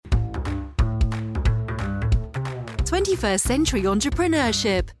21st Century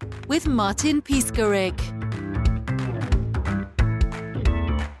Entrepreneurship with Martin Piskarik.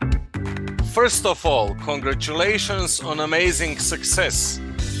 First of all, congratulations on amazing success.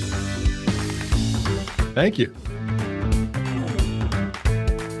 Thank you.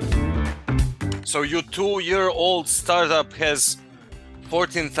 So your 2-year-old startup has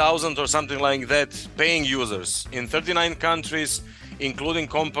 14,000 or something like that paying users in 39 countries, including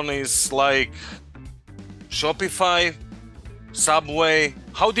companies like Shopify, Subway.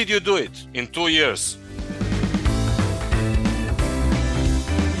 How did you do it in 2 years?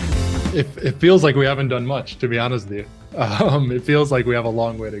 It feels like we haven't done much, to be honest with you. It feels like we have a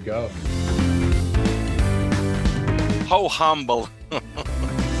long way to go. How humble.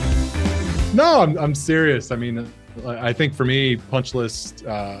 No, I'm serious. I mean, I think for me, Punchlist,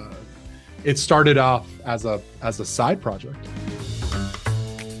 it started off as a side project.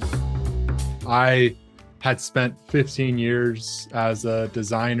 I had spent 15 years as a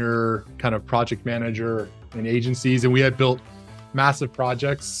designer, kind of project manager in agencies, and we had built massive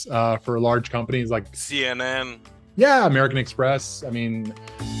projects for large companies like CNN. Yeah, American Express. I mean,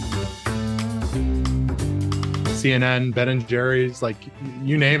 CNN, Ben and Jerry's, like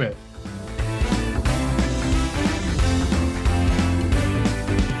you name it.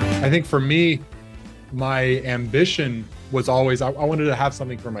 I think for me, my ambition was always, I wanted to have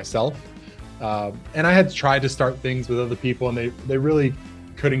something for myself. And I had tried to start things with other people and they really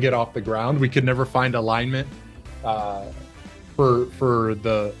couldn't get off the ground. We could never find alignment for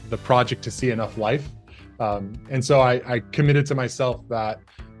the project to see enough life. And so I committed to myself that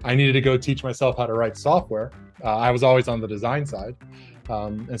I needed to go teach myself how to write software. I was always on the design side.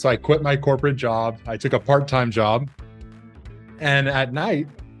 And so I quit my corporate job. I took a part-time job. And at night,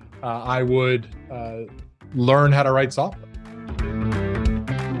 I would learn how to write software.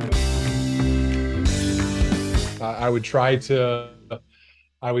 I would try to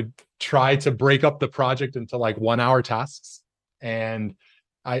break up the project into like 1-hour tasks. And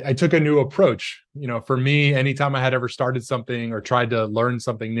I took a new approach. You know, for me, anytime I had ever started something or tried to learn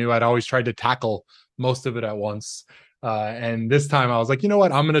something new, I'd always tried to tackle most of it at once. And this time I was like, you know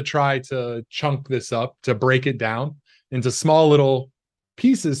what, I'm going to try to chunk this up, to break it down into small little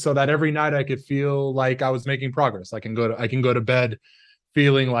pieces so that every night I could feel like I was making progress. I can go to bed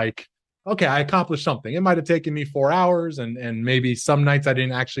feeling like, okay, I accomplished something. It might have taken me 4 hours and maybe some nights I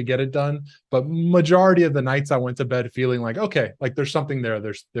didn't actually get it done, but majority of the nights I went to bed feeling like, okay, like there's something there,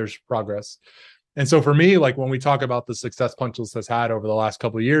 there's progress. And so for me, like when we talk about the success Punchlist has had over the last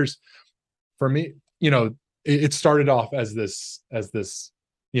couple of years, for me, you know, it started off as this,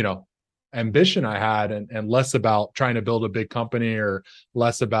 you know, ambition I had and less about trying to build a big company or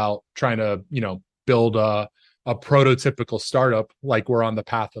less about trying to, you know, build a prototypical startup like we're on the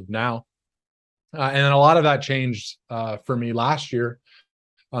path of now. And then a lot of that changed for me last year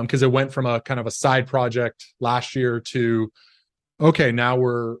because it went from a kind of a side project last year to, okay, now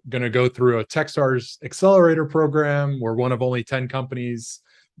we're going to go through a Techstars accelerator program. We're one of only 10 companies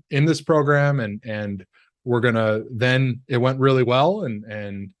in this program. And we're going to, then it went really well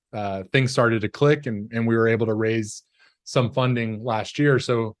and things started to click and we were able to raise some funding last year.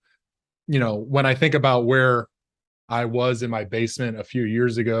 So, you know, when I think about where I was in my basement a few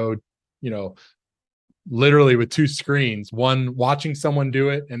years ago, you know, literally with 2 screens, one watching someone do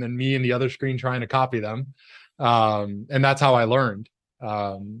it and then me in the other screen trying to copy them. And that's how I learned.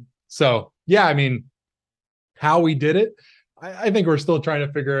 So yeah, I mean, how we did it, I think we're still trying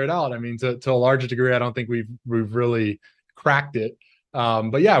to figure it out. I mean, to a larger degree, I don't think we've really cracked it.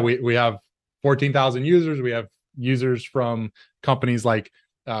 But yeah, we have 14,000 users. We have users from companies like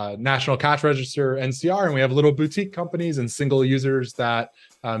National Cash Register, NCR, and we have little boutique companies and single users that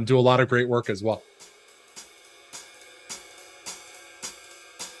do a lot of great work as well.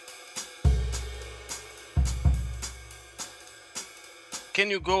 Can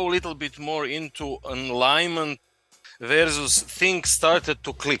you go a little bit more into alignment versus things started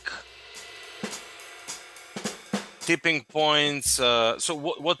to click? Tipping points. So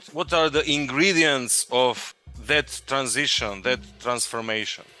what are the ingredients of that transition, that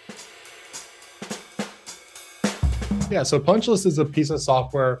transformation? Yeah, so Punchlist is a piece of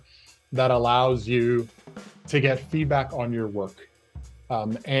software that allows you to get feedback on your work.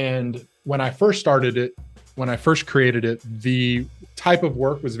 And when I first started it, when I first created it, the type of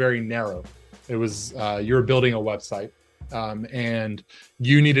work was very narrow. It was you were building a website and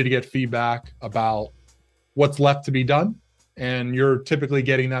you needed to get feedback about what's left to be done. And you're typically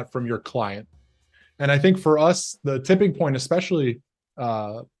getting that from your client. And I think for us, the tipping point, especially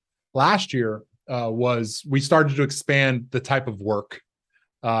last year, was we started to expand the type of work.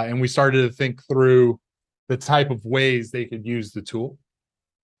 And we started to think through the type of ways they could use the tool.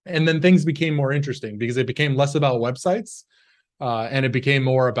 And then things became more interesting because it became less about websites, and it became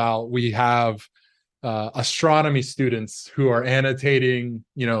more about, we have astronomy students who are annotating,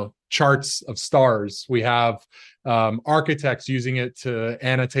 charts of stars. We have architects using it to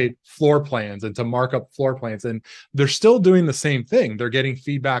annotate floor plans and to mark up floor plans. And they're still doing the same thing. They're getting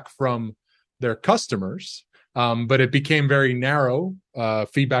feedback from their customers, but it became very narrow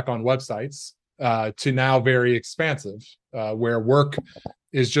feedback on websites to now very expansive, where work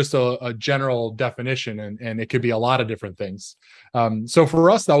is just a general definition, and it could be a lot of different things. So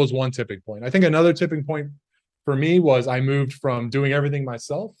for us, that was one tipping point. I think another tipping point for me was I moved from doing everything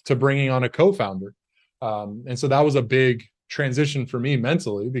myself to bringing on a co-founder. And so that was a big transition for me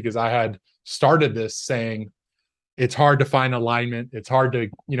mentally, because I had started this saying, it's hard to find alignment. It's hard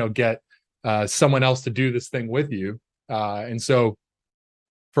to, get someone else to do this thing with you. And so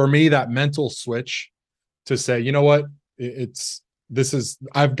for me, that mental switch to say, you know what,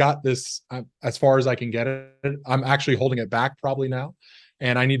 I've got this as far as I can get it. I'm actually holding it back probably now.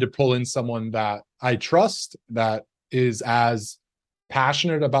 And I need to pull in someone that I trust, that is as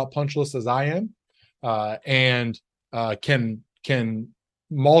passionate about Punchlist as I am, and can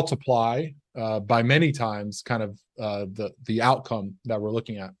multiply by many times kind of the outcome that we're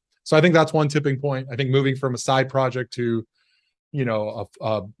looking at. So I think that's one tipping point. I think moving from a side project to, a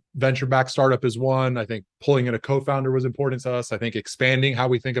venture-backed startup is one. I think pulling in a co-founder was important to us. I think expanding how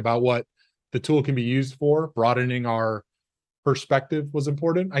we think about what the tool can be used for, broadening our perspective was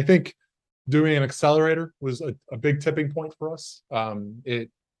important. I think doing an accelerator was a big tipping point for us. Accelerators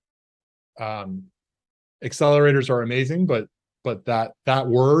are amazing, but that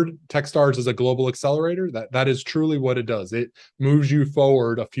word, Techstars, is a global accelerator. That is truly what it does. It moves you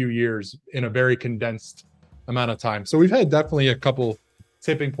forward a few years in a very condensed amount of time. So we've had definitely a couple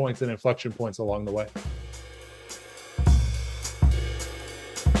tipping points and inflection points along the way.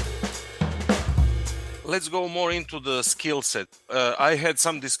 Let's go more into the skill set. I had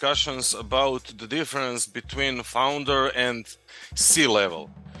some discussions about the difference between founder and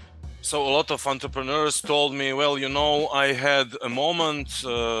C-level. So a lot of entrepreneurs told me, well, I had a moment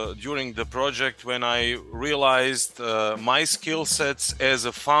during the project when I realized my skill sets as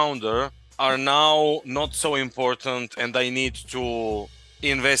a founder are now not so important, and I need to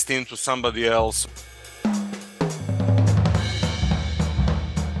invest into somebody else.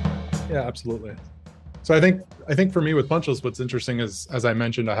 Yeah, absolutely. So I think for me with Punchlist, what's interesting is, as I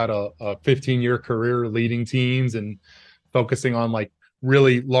mentioned, I had a 15-year career leading teams and focusing on like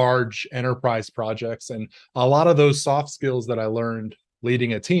really large enterprise projects. And a lot of those soft skills that I learned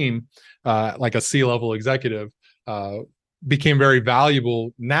leading a team, like a C-level executive, became very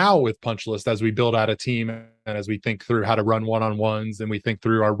valuable now with Punchlist as we build out a team and as we think through how to run one-on-ones and we think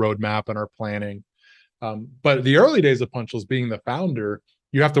through our roadmap and our planning. But the early days of Punchlist, being the founder,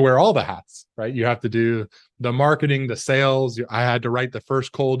 you have to wear all the hats, right? You have to do the marketing, the sales. I had to write the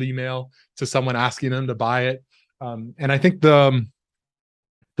first cold email to someone asking them to buy it. And I think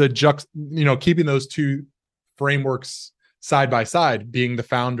keeping those two frameworks side by side, being the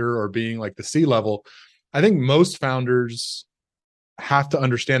founder or being like the C-level, I think most founders have to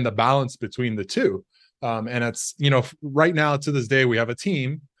understand the balance between the two. And it's, right now to this day, we have a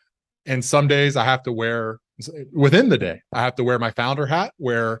team, and some days I have to wear, within the day, I have to wear my founder hat,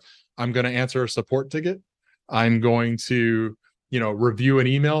 where I'm going to answer a support ticket. I'm going to, review an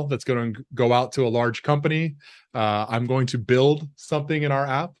email that's going to go out to a large company. I'm going to build something in our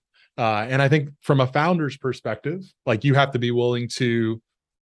app. And I think from a founder's perspective, like, you have to be willing to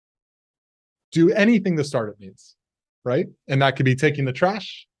do anything the startup needs, right? And that could be taking the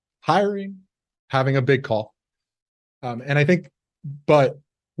trash, hiring, having a big call. And I think, but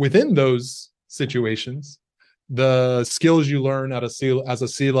within those situations, the skills you learn as a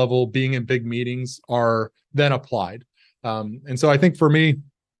C-level, being in big meetings, are then applied. And so I think for me,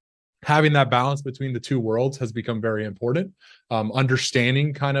 having that balance between the two worlds has become very important.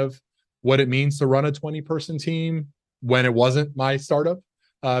 Understanding kind of what it means to run a 20-person team when it wasn't my startup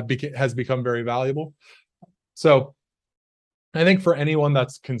has become very valuable. So I think for anyone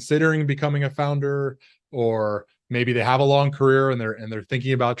that's considering becoming a founder, or maybe they have a long career and they're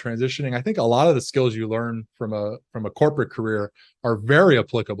thinking about transitioning, I think a lot of the skills you learn from a corporate career are very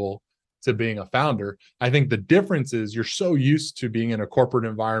applicable to being a founder. I think the difference is you're so used to being in a corporate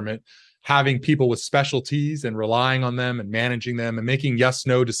environment, having people with specialties and relying on them and managing them and making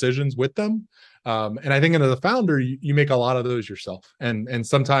yes/no decisions with them. And I think as a founder, you make a lot of those yourself. And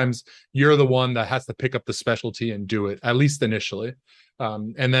sometimes you're the one that has to pick up the specialty and do it, at least initially.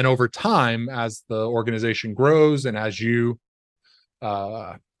 And then over time, as the organization grows and as you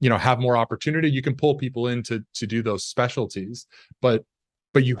have more opportunity, you can pull people in to do those specialties, but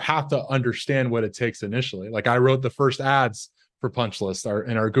you have to understand what it takes initially. Like I wrote the first ads for Punch List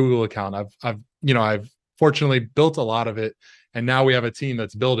in our Google account. I've fortunately built a lot of it, and now we have a team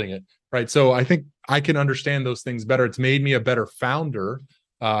that's building it, right? So I think I can understand those things better. It's made me a better founder,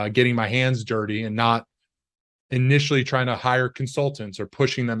 getting my hands dirty and not initially trying to hire consultants or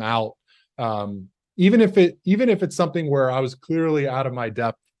pushing them out. Even if it's something where I was clearly out of my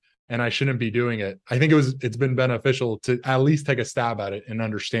depth and I shouldn't be doing it, I think it's been beneficial to at least take a stab at it and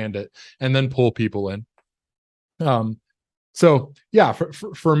understand it, and then pull people in. So yeah,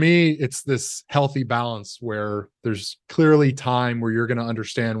 for me, it's this healthy balance where there's clearly time where you're going to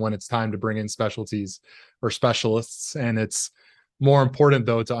understand when it's time to bring in specialties or specialists, and it's more important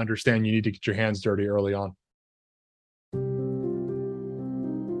though to understand you need to get your hands dirty early on.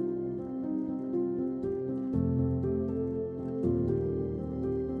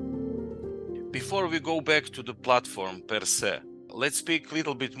 Before we go back to the platform per se, let's speak a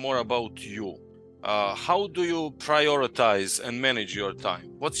little bit more about you. How do you prioritize and manage your time?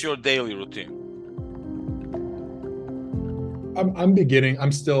 What's your daily routine?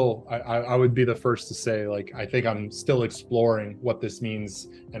 I'm still, I would be the first to say, like, I think I'm still exploring what this means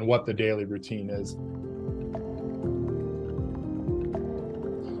and what the daily routine is.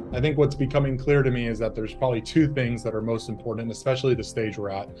 I think what's becoming clear to me is that there's probably two things that are most important, especially the stage we're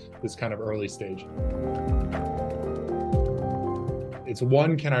at, this kind of early stage. It's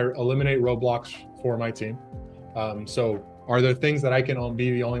one, can I eliminate roadblocks for my team? So are there things that I can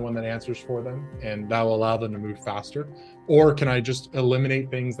be the only one that answers for them, and that will allow them to move faster? Or can I just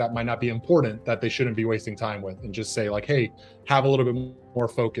eliminate things that might not be important, that they shouldn't be wasting time with, and just say like, hey, have a little bit more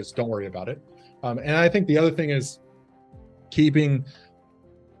focus, don't worry about it. And I think the other thing is keeping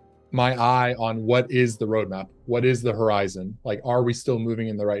my eye on what is the roadmap, what is the horizon, like, are we still moving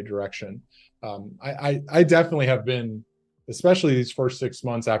in the right direction? I definitely have been, especially these first 6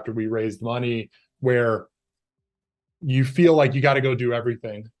 months after we raised money, where you feel like you got to go do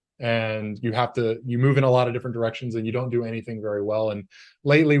everything, and you move in a lot of different directions and you don't do anything very well. And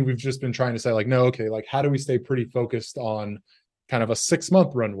lately we've just been trying to say like, no, okay, like how do we stay pretty focused on kind of a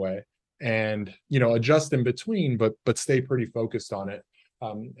 6-month runway and, adjust in between, but stay pretty focused on it.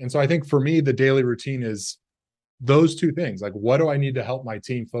 And so I think for me, the daily routine is those two things. Like, what do I need to help my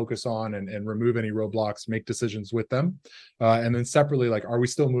team focus on and remove any roadblocks, make decisions with them? And then separately, like, are we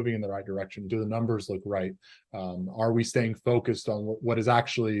still moving in the right direction? Do the numbers look right? Are we staying focused on what is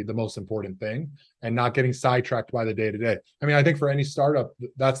actually the most important thing and not getting sidetracked by the day-to-day? I mean, I think for any startup,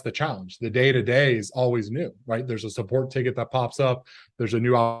 that's the challenge. The day-to-day is always new, right? There's a support ticket that pops up. There's a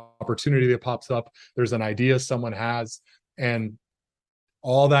new opportunity that pops up. There's an idea someone has. And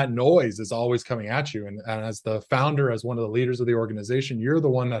all that noise is always coming at you. And as the founder, as one of the leaders of the organization, you're the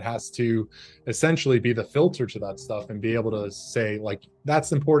one that has to essentially be the filter to that stuff and be able to say, like,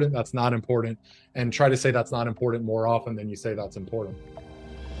 that's important, that's not important, and try to say that's not important more often than you say that's important.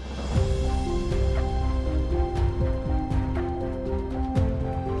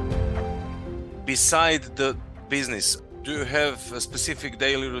 Beside the business, do you have a specific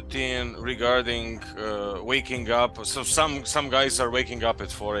daily routine regarding waking up? So some guys are waking up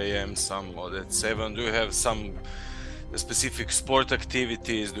at 4 a.m., some at 7. Do you have some specific sport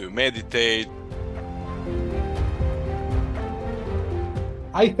activities? Do you meditate?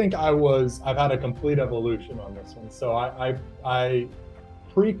 I think I've had a complete evolution on this one. So I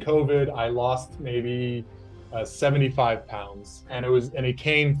pre-COVID, I lost maybe 75 pounds, and it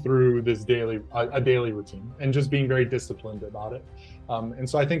came through this a daily routine and just being very disciplined about it. And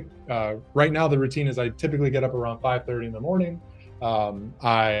so I think right now the routine is I typically get up around 5:30 in the morning.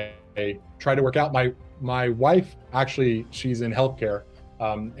 I try to work out. My wife, actually, she's in healthcare,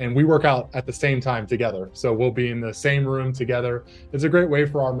 and we work out at the same time together. So we'll be in the same room together. It's a great way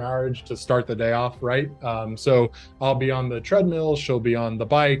for our marriage to start the day off, right? So I'll be on the treadmill, she'll be on the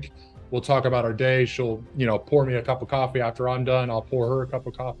bike. We'll talk about our day. She'll, pour me a cup of coffee after I'm done. I'll pour her a cup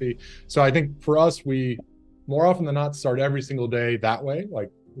of coffee. So I think for us, we more often than not start every single day that way.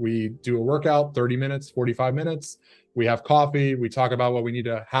 Like, we do a workout, 30 minutes, 45 minutes. We have coffee. We talk about what we need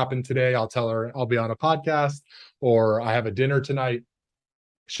to happen today. I'll tell her I'll be on a podcast, or I have a dinner tonight.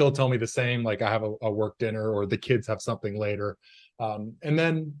 She'll tell me the same, like I have a work dinner, or the kids have something later. And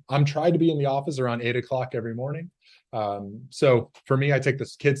then I'm trying to be in the office around 8 o'clock every morning. So for me, I take the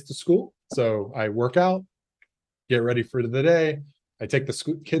kids to school. So I work out, get ready for the day. I take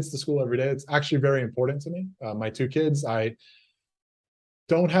the kids to school every day. It's actually very important to me. My two kids, I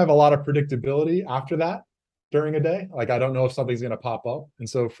don't have a lot of predictability after that. during a day. Like, I don't know if something's going to pop up. And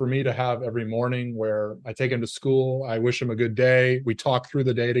so for me to have every morning where I take him to school, I wish him a good day, we talk through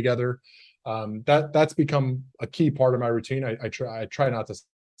the day together, that's become a key part of my routine. I try not to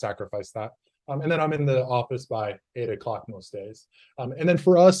sacrifice that. And then I'm in the office by 8 o'clock most days. And then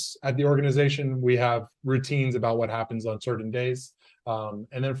for us at the organization, we have routines about what happens on certain days. And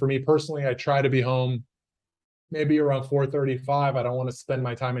then for me personally, I try to be home maybe around 4:35. I don't want to spend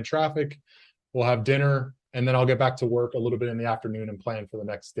my time in traffic. We'll have dinner, and then I'll get back to work a little bit in the afternoon and plan for the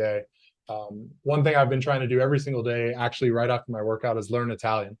next day. One thing I've been trying to do every single day, actually right after my workout, is learn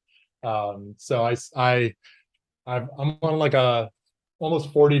Italian. So I'm on like a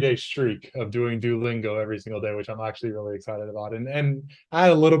almost 40-day streak of doing Duolingo every single day, which I'm actually really excited about. And I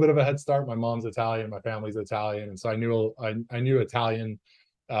had a little bit of a head start. My mom's Italian, my family's Italian, and so I knew Italian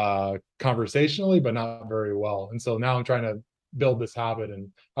conversationally, but not very well. And so now I'm trying to build this habit. And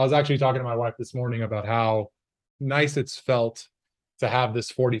I was actually talking to my wife this morning about how nice it's felt to have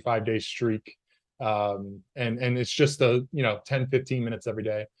this 45-day streak. And it's just 10, 15 minutes every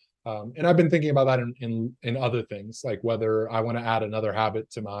day. And I've been thinking about that in other things, like whether I want to add another habit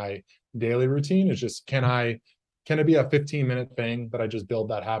to my daily routine. Is just, can it be a 15-minute thing that I just build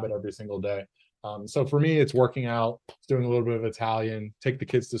that habit every single day? So for me, it's working out, doing a little bit of Italian, take the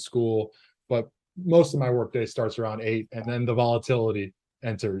kids to school, but most of my workday starts around 8, and then the volatility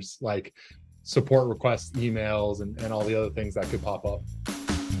enters, like support requests, emails, and all the other things that could pop up.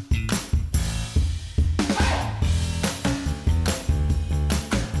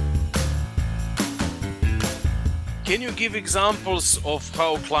 Can you give examples of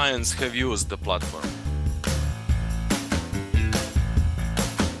how clients have used the platform?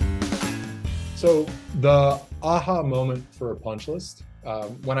 So the aha moment for a punch list,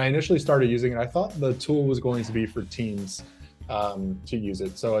 when I initially started using it, I thought the tool was going to be for teams to use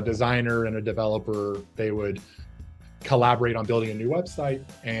it. So a designer and a developer, they would collaborate on building a new website,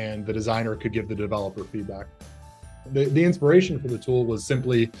 and the designer could give the developer feedback. The inspiration for the tool was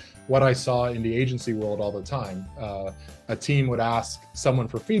simply what I saw in the agency world all the time. A team would ask someone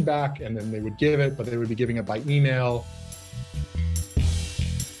for feedback, and then they would give it, but they would be giving it by email.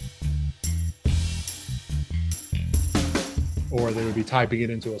 Or they would be typing it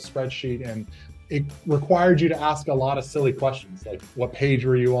into a spreadsheet, and it required you to ask a lot of silly questions, like what page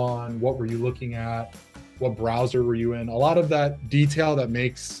were you on? What were you looking at? What browser were you in? A lot of that detail that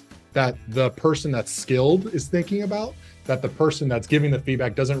makes that the person that's skilled is thinking about, that the person that's giving the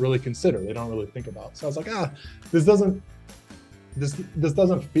feedback doesn't really consider, they don't really think about. So I was like, this doesn't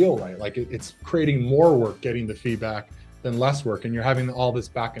feel right. Like it's creating more work getting the feedback than less work, and you're having all this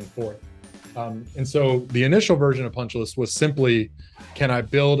back and forth. And so the initial version of Punch List was simply, can I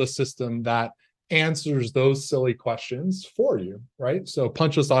build a system that answers those silly questions for you, right? So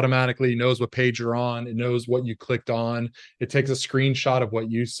Punch List automatically knows what page you're on. It knows what you clicked on. It takes a screenshot of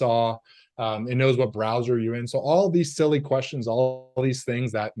what you saw. It knows what browser you're in. So all these silly questions, all these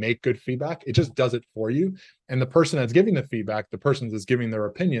things that make good feedback, it just does it for you. And the person that's giving the feedback, the person that's giving their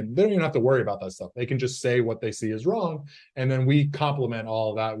opinion, they don't even have to worry about that stuff. They can just say what they see is wrong. And then we complement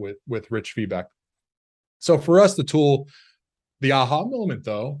all of that with rich feedback. So for us, the tool, the aha moment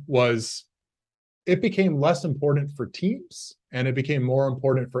though, was it became less important for teams, and it became more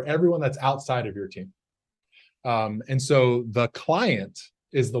important for everyone that's outside of your team. And so the client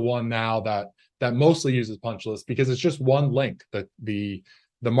is the one now that mostly uses Punch List, because it's just one link that the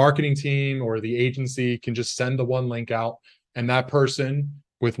marketing team or the agency can just send the one link out, and that person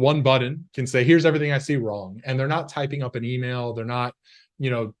with one button can say, here's everything I see wrong. And they're not typing up an email. They're not,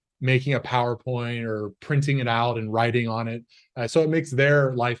 making a PowerPoint or printing it out and writing on it. So it makes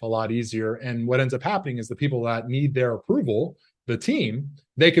their life a lot easier. And what ends up happening is the people that need their approval, the team,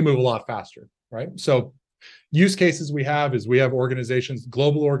 they can move a lot faster, right? So use cases we have organizations,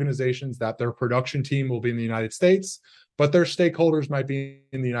 global organizations, that their production team will be in the United States, but their stakeholders might be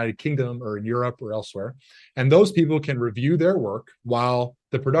in the United Kingdom or in Europe or elsewhere. And those people can review their work while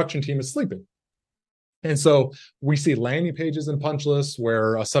the production team is sleeping. And so we see landing pages in Punch Lists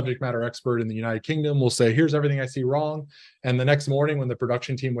where a subject matter expert in the United Kingdom will say, here's everything I see wrong. And the next morning when the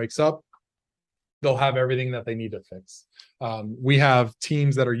production team wakes up, they'll have everything that they need to fix. We have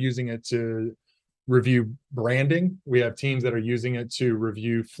teams that are using it to review branding. We have teams that are using it to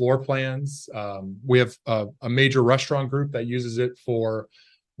review floor plans. We have a major restaurant group that uses it for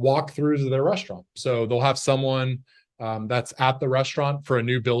walkthroughs of their restaurant. So they'll have someone that's at the restaurant for a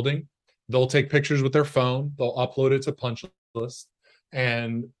new building. They'll take pictures with their phone. They'll upload it to Punch List,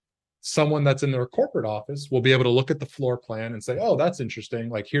 and someone that's in their corporate office will be able to look at the floor plan and say, oh, that's interesting.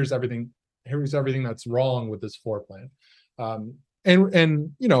 Like, here's everything that's wrong with this floor plan.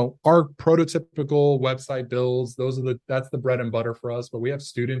 and our prototypical website builds, that's the bread and butter for us, but we have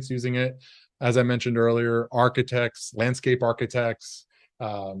students using it, as I mentioned earlier, architects, landscape architects,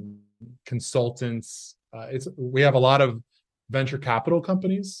 consultants. We have a lot of venture capital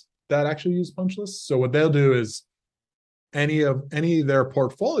companies that actually use punch lists. So what they'll do is any of their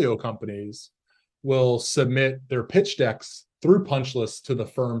portfolio companies will submit their pitch decks through punch lists to the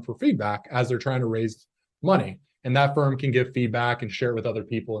firm for feedback as they're trying to raise money. And that firm can give feedback and share it with other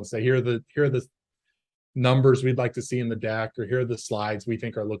people and say, here are the numbers we'd like to see in the deck, or here are the slides we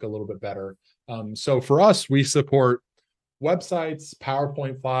think look a little bit better. So for us, we support websites,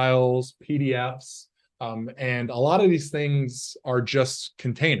 PowerPoint files, PDFs, and a lot of these things are just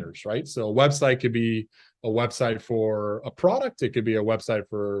containers, right? So a website could be a website for a product. It could be a website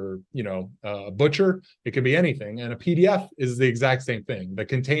for, a butcher. It could be anything. And a PDF is the exact same thing. The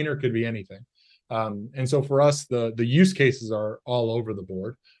container could be anything. And so for us, the use cases are all over the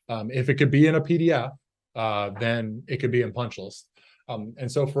board. If it could be in a PDF, then it could be in punch list.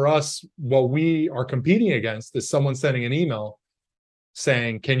 And so for us, what we are competing against is someone sending an email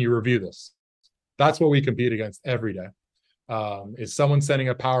saying, can you review this? That's what we compete against every day. Is someone sending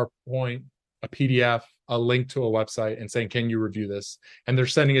a PowerPoint, a PDF, a link to a website and saying, can you review this? And they're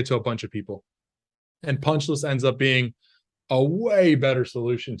sending it to a bunch of people. And punch list ends up being a way better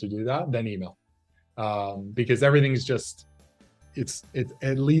solution to do that than email. Because everything's just, it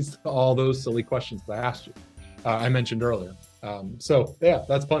leads to all those silly questions that I asked you, I mentioned earlier. So yeah,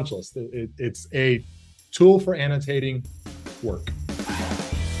 that's punch list. It's a tool for annotating work.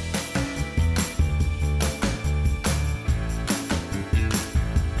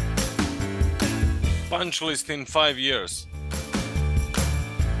 Punch list in 5 years.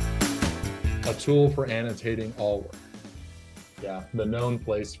 A tool for annotating all work. Yeah, the known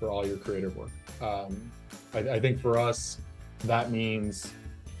place for all your creative work. I think for us, that means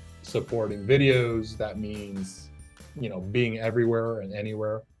supporting videos. That means, being everywhere and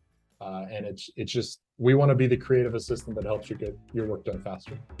anywhere. And it's just, we want to be the creative assistant that helps you get your work done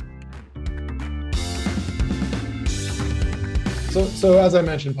faster. So as I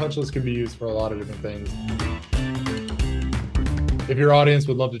mentioned, punch lists can be used for a lot of different things. If your audience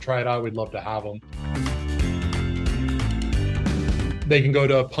would love to try it out, we'd love to have them. They can go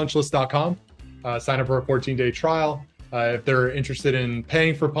to punchlist.com, sign up for a 14-day trial. If they're interested in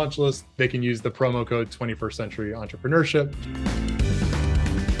paying for punch list, they can use the promo code 21st Century Entrepreneurship,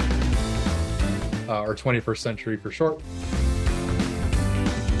 or 21st Century for short.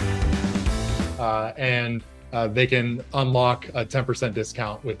 And they can unlock a 10%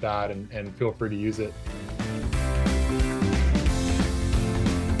 discount with that, and feel free to use it.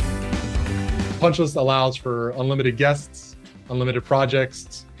 Punch list allows for unlimited guests, unlimited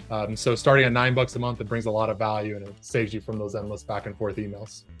projects. So starting at $9 a month, it brings a lot of value, and it saves you from those endless back and forth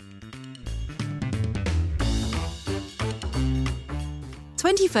emails.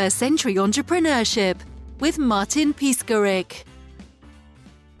 21st Century Entrepreneurship with Martin Piskarik.